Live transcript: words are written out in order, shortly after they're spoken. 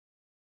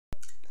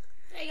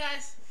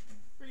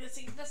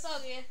sing the song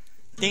again.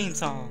 Theme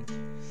song.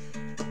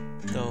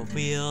 The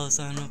wheels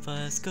on a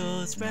bus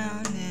goes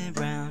round and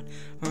round,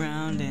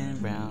 round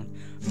and round,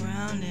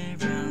 round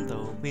and round. The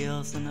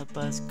wheels on a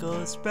bus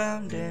goes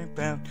round and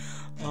round,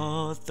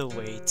 all the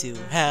way to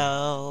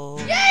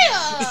hell.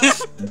 Yeah!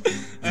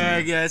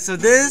 Alright guys, so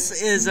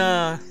this is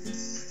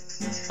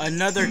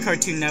another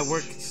Cartoon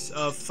Network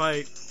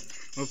fight.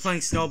 We're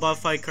playing Snowball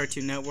Fight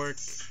Cartoon Network.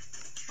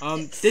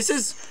 This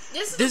is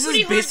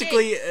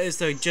basically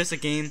just a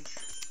game.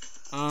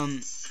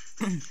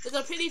 It's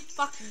a pretty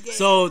fucking game.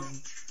 So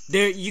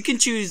there you can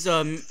choose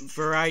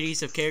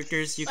varieties of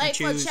characters. You can like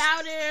choose for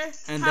Chowder,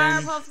 and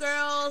Powerpuff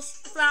Girls,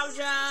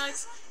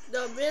 Flapjacks,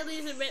 the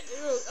Billies and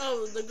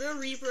the Grim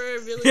Reaper,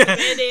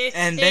 Billy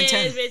and Ben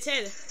 10. Ben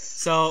 10.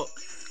 So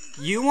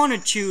you want to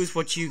choose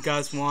what you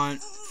guys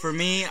want. For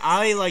me,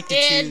 I like to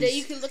choose. And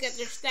you can look at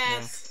their stats.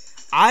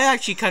 Yeah. I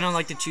actually kind of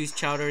like to choose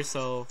Chowder,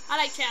 so. I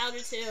like Chowder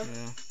too.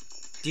 Yeah.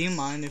 Do you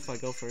mind if I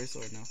go first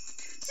or no?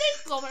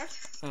 Please go first.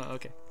 Oh,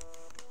 okay.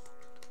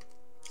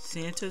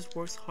 Santa's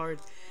works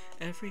hard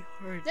every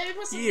hard Let me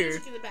put some year.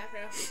 music in the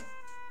background.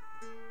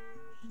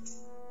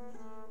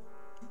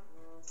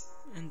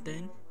 And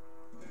then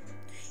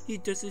he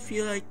doesn't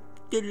feel like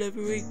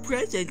delivering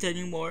presents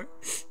anymore.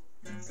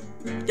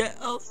 That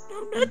elf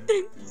know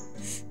nothing.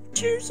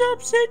 Cheers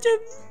up, Santa.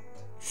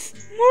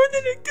 More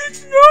than a good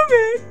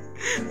snowman.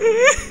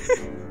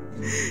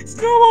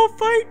 Snowball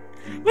fight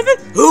with a.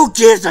 Who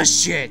gives a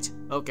shit?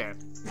 Okay.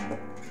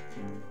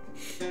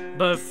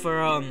 But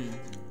for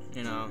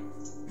you know,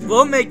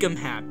 we'll make him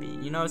happy.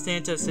 You know,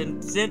 Santa's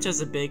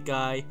a big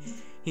guy.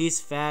 He's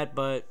fat,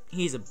 but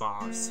he's a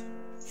boss.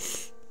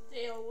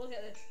 Damn, look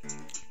at it.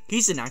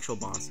 He's an actual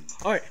boss.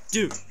 Alright,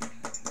 dude.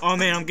 Oh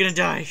man, I'm gonna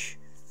die.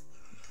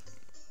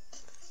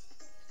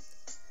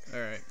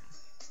 Alright.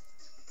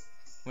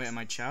 Wait, am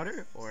I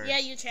Chowder or? Yeah,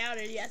 you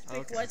Chowder. You have to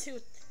pick Okay. 1,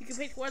 2. You can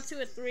pick 1, 2,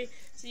 and 3,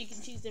 so you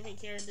can choose different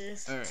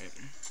characters. Alright.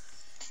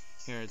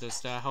 Here, does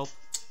that help?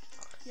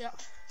 Yeah.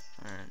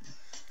 Alright.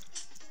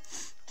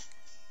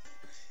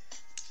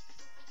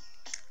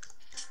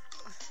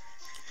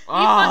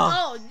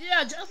 Oh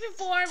yeah, just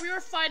before we were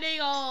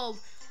fighting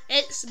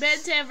it's Ben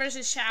 10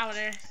 versus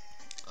Chowder.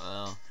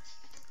 Oh.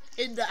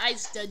 In the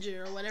ice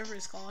dungeon or whatever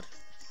it's called.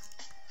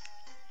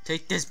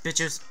 Take this,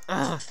 bitches.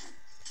 Ugh.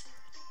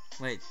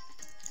 Wait.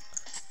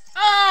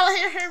 Oh,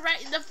 hit her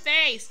right in the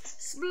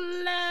face.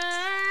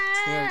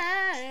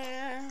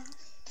 Yeah.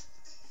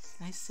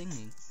 Nice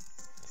singing.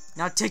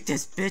 Now take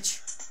this, bitch.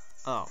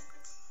 Oh.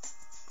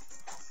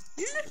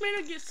 You just made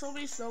her get so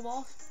many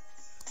snowballs.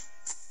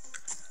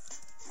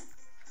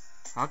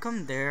 How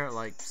come they're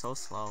like so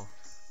slow?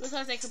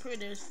 Because they're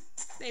computers.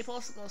 They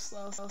supposed to go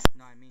slow.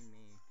 No, I mean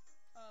me.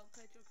 Oh,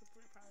 because your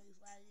computer probably is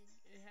lagging.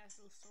 It has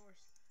no source.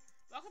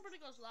 My computer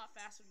goes a lot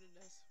faster than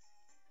this.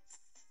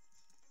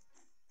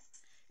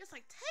 It's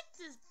like, take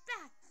this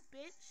back,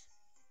 bitch.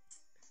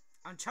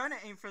 I'm trying to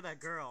aim for that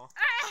girl.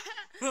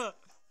 Yo,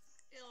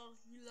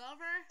 you love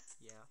her?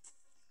 Yeah.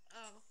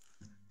 Oh.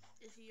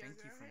 Is she your Thank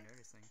you for girlfriend?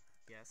 noticing.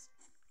 Yes.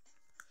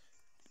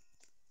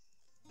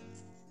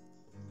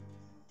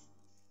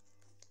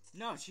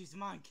 No, she's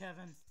mine,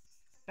 Kevin.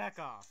 Back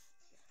off.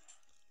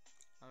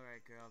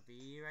 Alright, girl,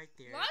 be right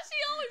there. Why is she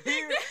always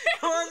Here, big?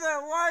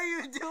 why are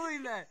you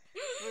doing that?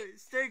 Wait,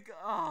 stay.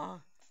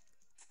 Oh.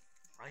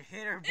 I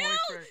hit her boyfriend.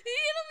 Ew, he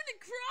hit him in the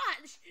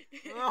crotch.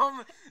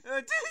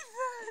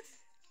 Defense!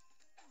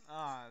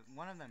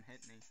 One of them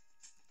hit me.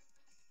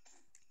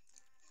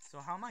 So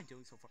how am I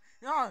doing so far?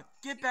 No,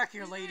 get back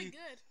here, He's lady. really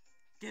good.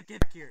 Get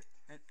back here.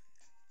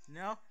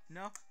 No.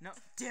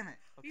 Damn it.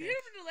 Okay. You hit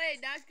him in the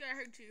leg. Now it's gonna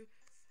hurt you.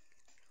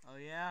 Oh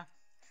yeah.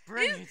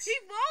 Bring it.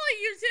 He's following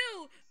you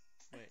too.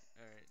 Wait.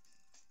 All right.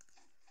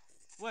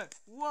 What?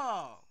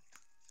 Whoa.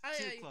 Oh,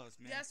 Too yeah, close,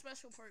 man. You got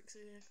special perks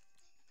in here.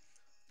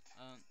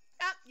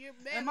 You're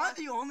Am I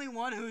the only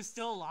one who's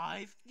still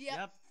alive?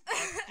 Yep.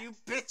 You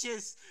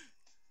bitches.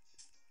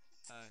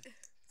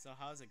 So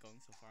how's it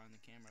going so far on the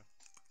camera?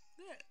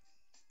 Good.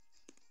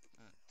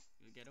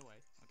 You get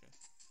away. Okay.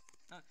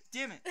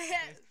 Damn it.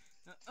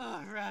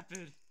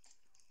 Rapid.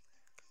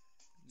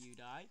 You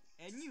die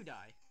and you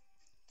die.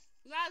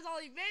 That's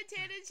only Ben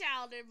 10 and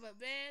Chowder, but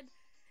Ben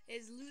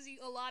is losing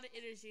a lot of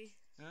energy.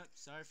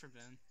 Sorry for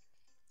Ben.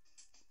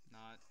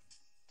 Not.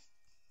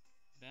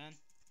 Ben,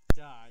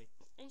 die.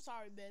 I'm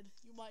sorry, Ben.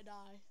 You might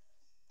die.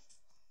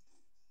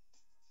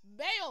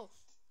 Bail!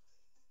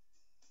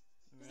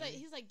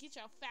 He's like, get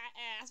your fat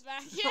ass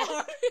back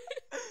here.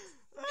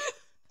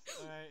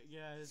 Alright,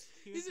 guys.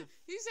 He said,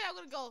 I'm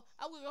gonna go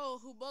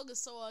humongous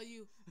so on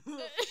you. He's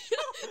like,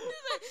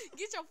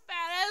 get your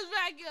fat ass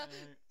back here.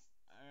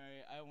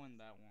 Alright, I won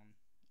that one.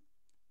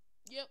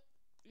 Yep.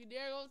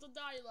 There goes the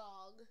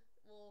dialogue.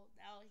 Well,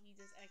 now he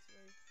just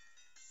X-ray.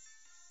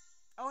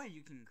 Oh, wait,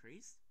 you can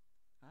increase?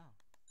 Oh.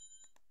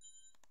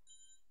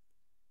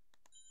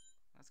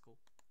 That's cool.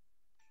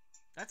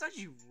 That's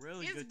actually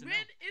really good to know.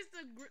 It's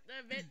the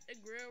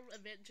grill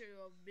adventure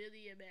of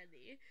Billy and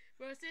Mandy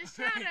versus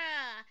Chowder.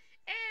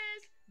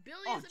 And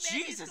Billy Oh, is a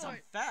Mandy's Jesus, sword.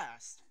 I'm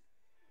fast.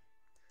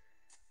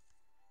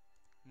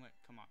 Wait,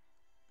 come on.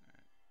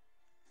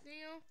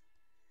 Damn.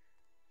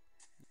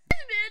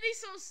 Mandy's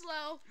so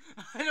slow.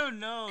 I don't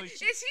know.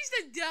 She's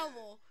the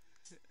devil.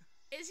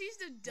 She's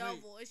the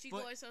devil. Is she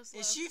going so slow?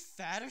 Is she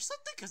fat or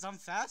something? Because I'm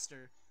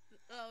faster.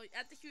 Oh,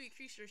 I think you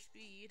increased her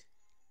speed.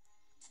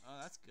 Oh,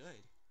 that's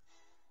good.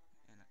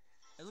 And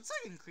it looks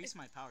like it increased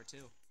my power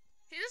too.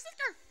 It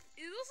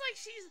looks like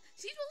she's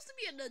supposed to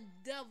be the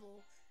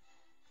devil,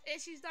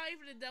 and she's not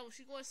even the devil.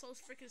 She's going so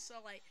freaking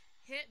slow. Like,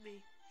 hit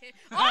me.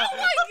 Oh my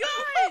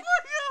god! Oh my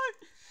god!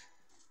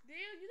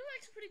 Damn, you look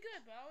actually pretty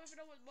good, but I don't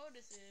even know what mode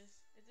this is.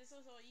 Is this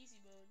also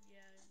easy mode? Yeah,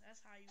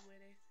 that's how you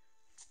win it.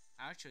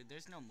 Actually,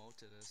 there's no mode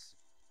to this.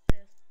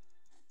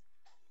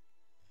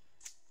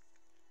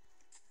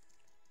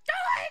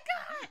 Oh my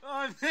god!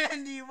 Oh,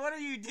 Mandy, what are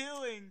you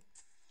doing?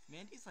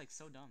 Mandy's like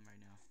so dumb right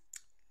now.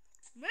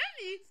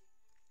 Mandy?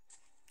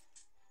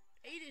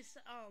 I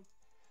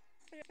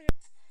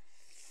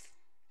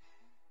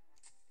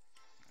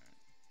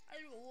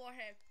do a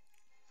warhead.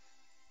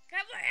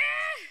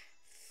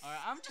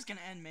 Alright, I'm just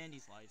gonna end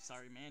Mandy's life.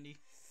 Sorry, Mandy.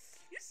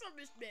 You so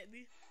miss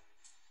Mandy.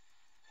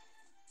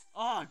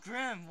 Oh,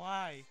 Grim,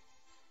 why?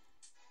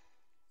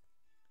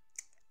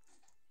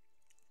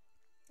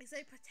 They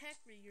say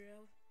protect me,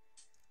 girl.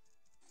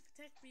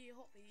 Protect me and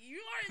help me.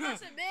 You already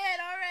lost a man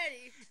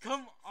already.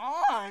 Come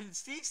on,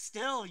 stay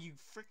still, you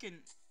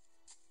freaking.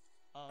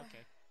 Oh,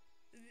 okay.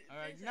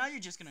 Alright, now you're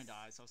just gonna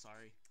die, so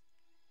sorry.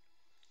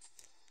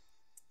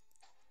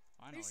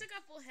 Finally. You still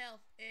got full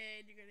health,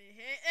 and you're gonna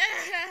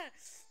hit.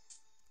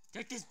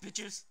 Take this,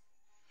 bitches.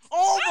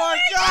 Oh my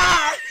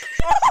god!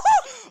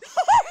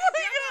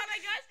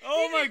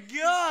 Oh my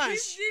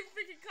gosh! He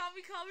freaking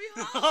call me,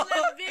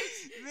 that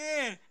bitch.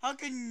 Man, how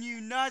can you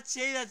not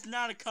say that's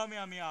not a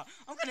Kamehameha?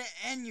 I'm gonna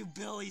end you,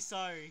 Billy,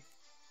 sorry.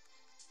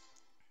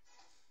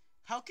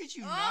 How could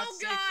you not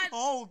say? God.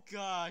 Oh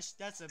gosh,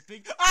 that's a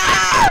big.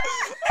 Ah!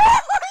 Oh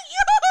my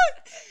god!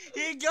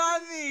 He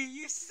got me,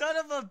 you son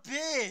of a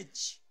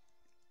bitch!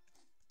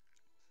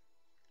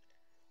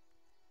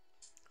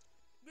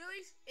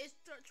 Billy is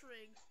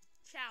torturing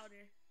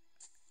Chowder.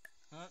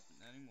 Huh?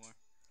 Not anymore.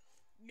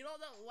 You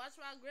don't know. Watch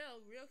my grill.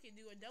 Grill can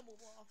do a double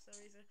wall for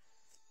some reason.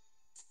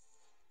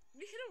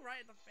 You hit him right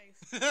in the face.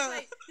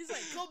 He's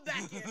like, come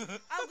back here.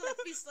 I'm gonna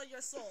feast on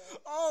your soul.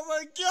 Oh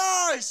my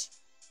gosh!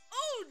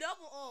 Oh,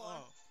 double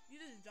O. Oh. You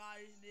just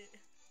died, isn't it?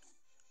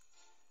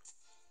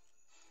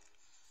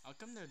 How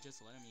come they're just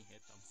letting me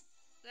hit them?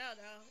 No.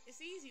 It's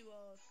easy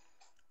mode.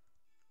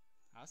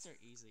 How's there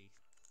easy?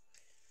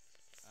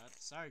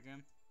 Sorry,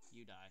 Grim.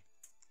 You die.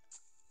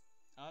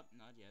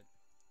 Not yet.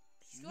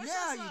 Now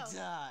you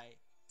die!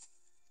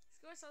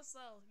 It's going so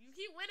slow. You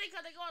keep winning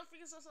because they're going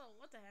freaking so slow.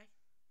 What the heck?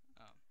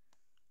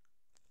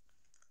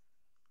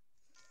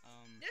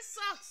 This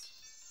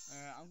sucks!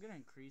 Alright, I'm gonna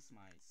increase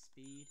my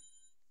speed.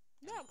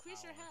 No,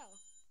 increase your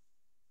health.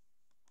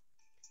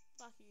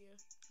 Fuck you.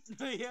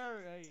 Yeah,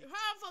 right.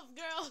 Half of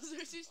girls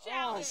versus Oh,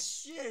 challenge.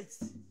 shit!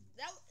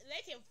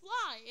 They can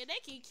fly and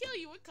they can kill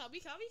you with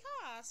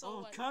Kamehameha. So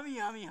oh, what?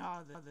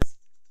 Kamehameha.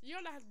 You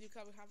don't have to do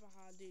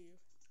Kamehameha, do you?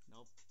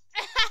 Nope.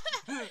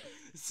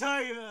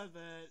 Sorry about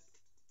that.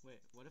 Wait,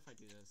 what if I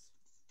do this?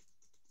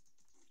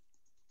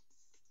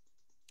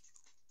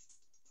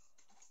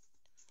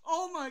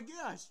 Oh my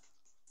gosh!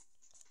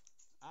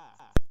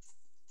 Ah.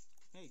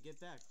 Hey, get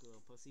back,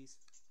 little pussies.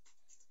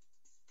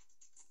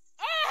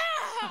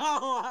 Oh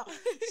wow!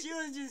 She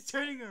was just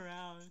turning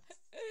around.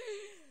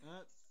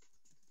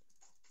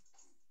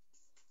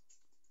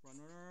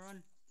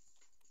 Run.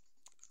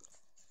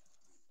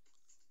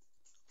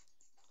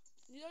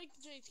 You like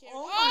to change camera.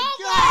 Oh my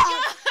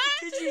god!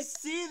 Did you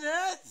see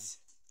that?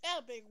 That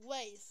a big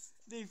waste.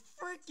 They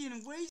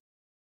freaking waste.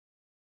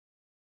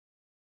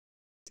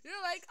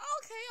 You're like,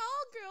 okay,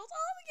 all girls,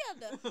 all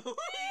together.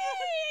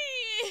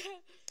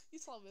 You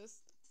saw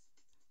this.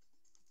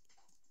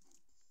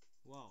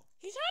 Whoa.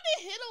 He's trying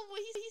to hit him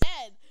when he's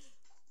dead.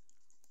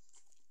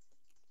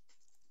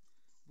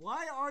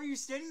 Why are you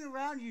standing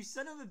around, you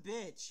son of a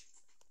bitch?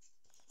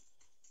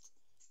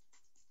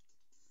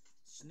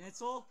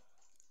 Schnitzel,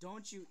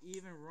 don't you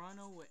even run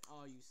away.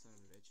 Oh, you son of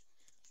a bitch.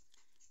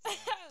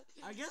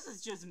 I guess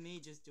it's just me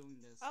just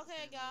doing this.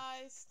 Okay,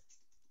 guys.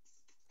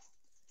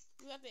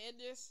 We have to end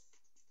this.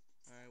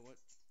 Alright, what?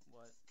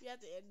 We have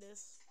to end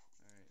this.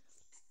 Alright.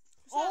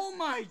 Oh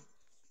my!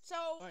 So,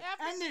 Right,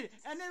 after...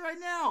 end it right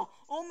now!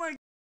 Oh my